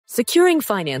Securing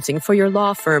financing for your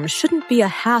law firm shouldn't be a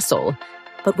hassle,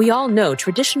 but we all know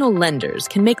traditional lenders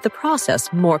can make the process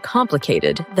more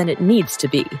complicated than it needs to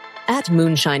be. At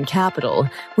Moonshine Capital,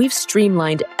 we've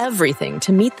streamlined everything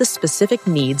to meet the specific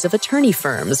needs of attorney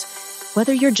firms,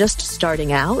 whether you're just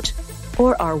starting out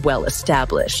or are well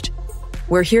established.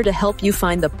 We're here to help you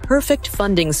find the perfect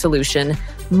funding solution,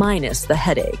 minus the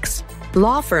headaches.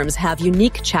 Law firms have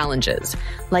unique challenges,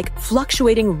 like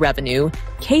fluctuating revenue,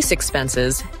 case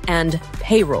expenses, and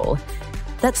payroll,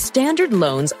 that standard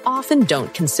loans often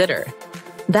don't consider.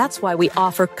 That's why we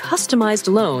offer customized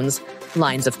loans,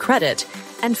 lines of credit,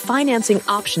 and financing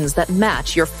options that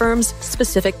match your firm's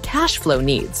specific cash flow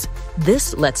needs.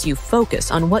 This lets you focus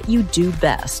on what you do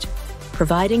best,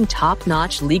 providing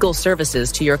top-notch legal services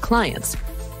to your clients,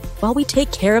 while we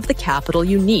take care of the capital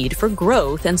you need for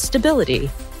growth and stability.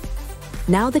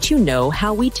 Now that you know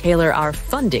how we tailor our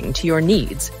funding to your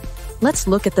needs, let's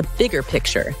look at the bigger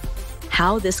picture,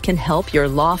 how this can help your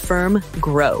law firm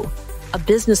grow. A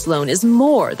business loan is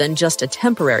more than just a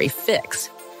temporary fix.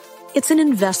 It's an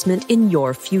investment in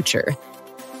your future.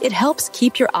 It helps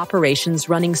keep your operations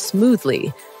running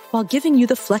smoothly while giving you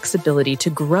the flexibility to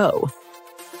grow.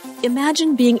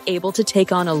 Imagine being able to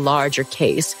take on a larger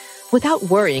case without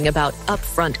worrying about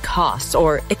upfront costs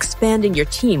or expanding your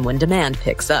team when demand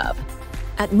picks up.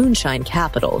 At Moonshine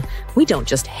Capital, we don't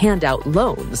just hand out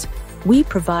loans. We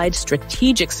provide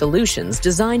strategic solutions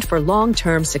designed for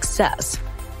long-term success.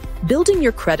 Building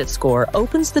your credit score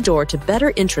opens the door to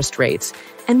better interest rates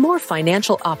and more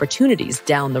financial opportunities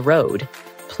down the road.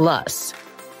 Plus,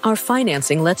 our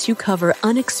financing lets you cover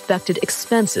unexpected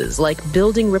expenses like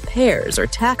building repairs or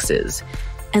taxes,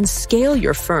 and scale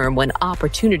your firm when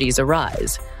opportunities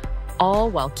arise,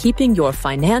 all while keeping your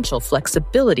financial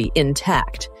flexibility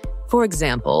intact. For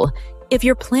example, if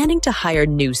you're planning to hire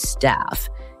new staff,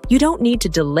 you don't need to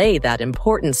delay that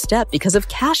important step because of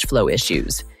cash flow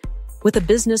issues. With a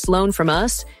business loan from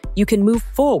us, you can move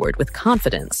forward with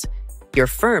confidence. Your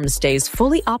firm stays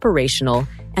fully operational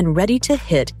and ready to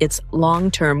hit its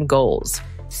long-term goals.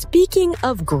 Speaking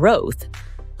of growth,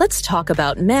 let's talk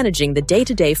about managing the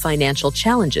day-to-day financial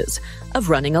challenges of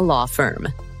running a law firm.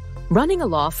 Running a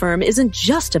law firm isn't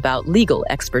just about legal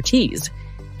expertise.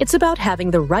 It's about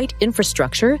having the right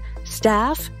infrastructure,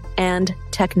 staff, and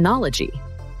technology.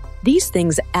 These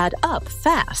things add up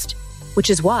fast, which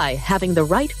is why having the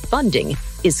right funding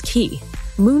is key.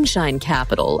 Moonshine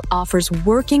Capital offers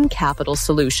working capital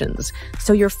solutions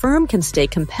so your firm can stay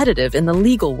competitive in the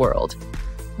legal world.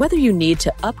 Whether you need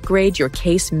to upgrade your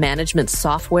case management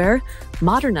software,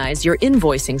 modernize your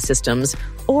invoicing systems,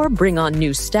 or bring on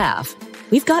new staff,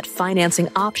 we've got financing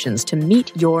options to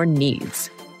meet your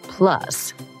needs.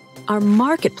 Plus, our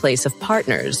marketplace of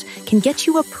partners can get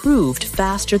you approved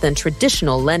faster than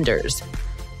traditional lenders.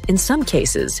 In some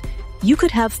cases, you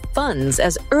could have funds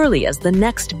as early as the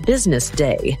next business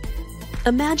day.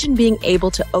 Imagine being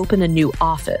able to open a new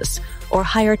office or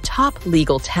hire top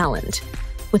legal talent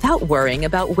without worrying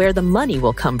about where the money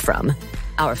will come from.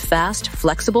 Our fast,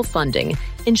 flexible funding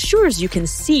ensures you can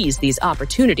seize these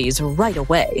opportunities right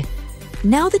away.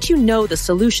 Now that you know the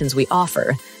solutions we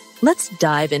offer, let's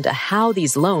dive into how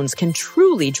these loans can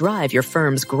truly drive your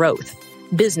firm's growth.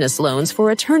 Business loans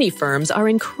for attorney firms are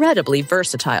incredibly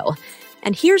versatile,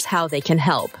 and here's how they can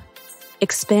help.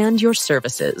 Expand your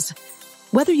services.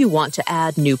 Whether you want to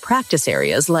add new practice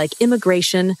areas like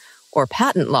immigration or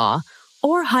patent law,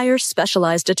 or hire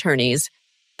specialized attorneys,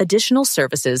 additional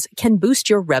services can boost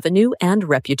your revenue and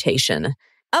reputation.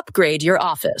 Upgrade your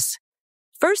office.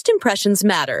 First impressions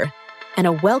matter, and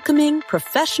a welcoming,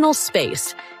 professional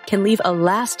space can leave a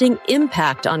lasting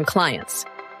impact on clients.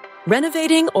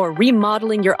 Renovating or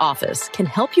remodeling your office can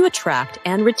help you attract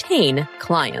and retain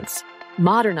clients.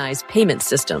 Modernize payment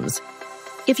systems.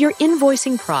 If your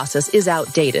invoicing process is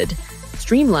outdated,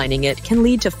 streamlining it can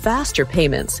lead to faster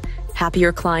payments,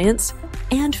 happier clients,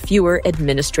 and fewer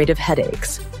administrative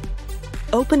headaches.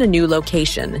 Open a new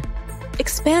location.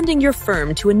 Expanding your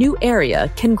firm to a new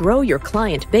area can grow your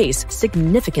client base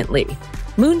significantly.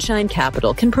 Moonshine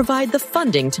Capital can provide the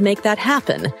funding to make that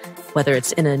happen, whether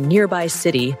it's in a nearby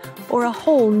city or a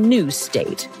whole new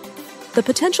state. The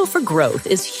potential for growth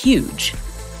is huge.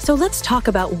 So let's talk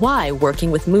about why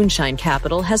working with Moonshine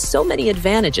Capital has so many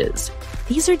advantages.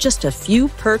 These are just a few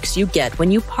perks you get when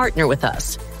you partner with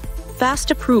us.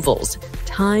 Fast approvals.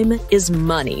 Time is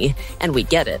money, and we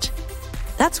get it.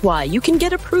 That's why you can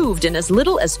get approved in as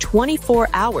little as 24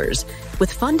 hours,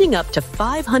 with funding up to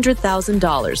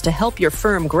 $500,000 to help your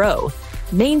firm grow.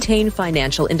 Maintain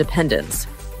financial independence.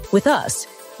 With us,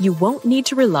 you won't need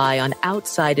to rely on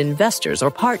outside investors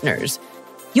or partners.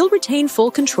 You'll retain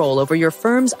full control over your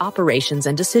firm's operations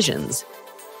and decisions.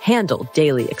 Handle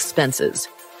daily expenses.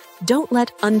 Don't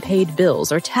let unpaid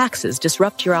bills or taxes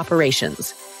disrupt your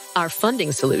operations. Our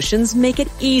funding solutions make it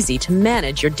easy to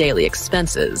manage your daily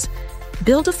expenses.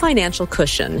 Build a financial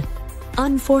cushion.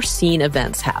 Unforeseen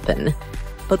events happen.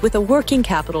 But with a working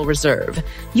capital reserve,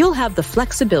 you'll have the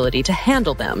flexibility to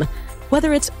handle them,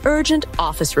 whether it's urgent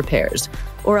office repairs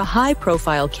or a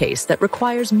high-profile case that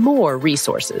requires more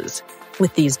resources.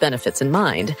 With these benefits in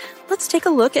mind, let's take a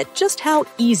look at just how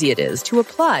easy it is to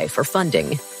apply for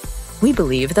funding. We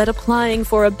believe that applying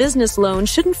for a business loan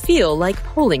shouldn't feel like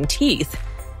pulling teeth.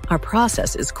 Our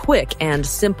process is quick and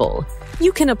simple.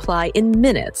 You can apply in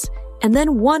minutes, and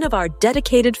then one of our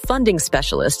dedicated funding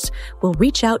specialists will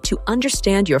reach out to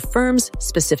understand your firm's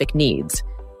specific needs.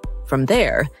 From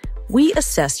there, we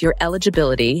assess your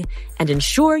eligibility and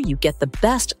ensure you get the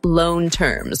best loan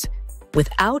terms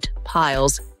without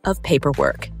piles of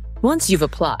paperwork. Once you've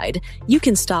applied, you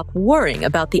can stop worrying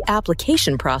about the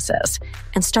application process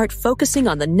and start focusing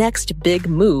on the next big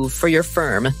move for your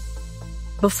firm.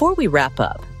 Before we wrap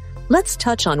up, let's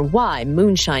touch on why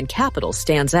Moonshine Capital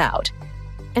stands out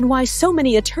and why so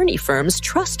many attorney firms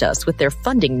trust us with their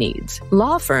funding needs.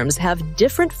 Law firms have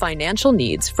different financial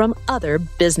needs from other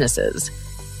businesses.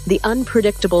 The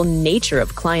unpredictable nature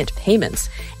of client payments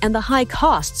and the high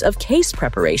costs of case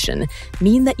preparation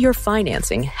mean that your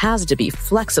financing has to be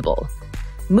flexible.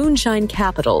 Moonshine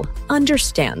Capital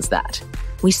understands that.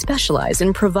 We specialize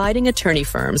in providing attorney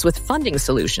firms with funding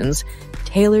solutions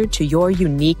tailored to your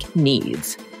unique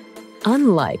needs.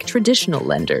 Unlike traditional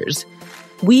lenders,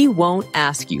 we won't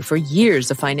ask you for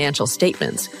years of financial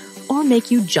statements or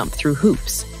make you jump through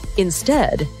hoops.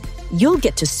 Instead, you'll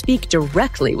get to speak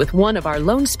directly with one of our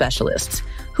loan specialists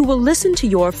who will listen to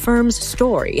your firm's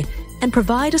story and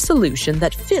provide a solution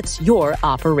that fits your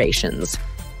operations.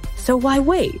 So why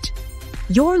wait?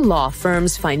 Your law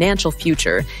firm's financial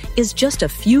future is just a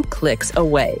few clicks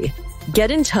away.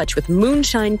 Get in touch with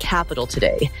Moonshine Capital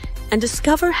today and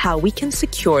discover how we can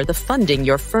secure the funding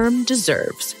your firm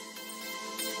deserves.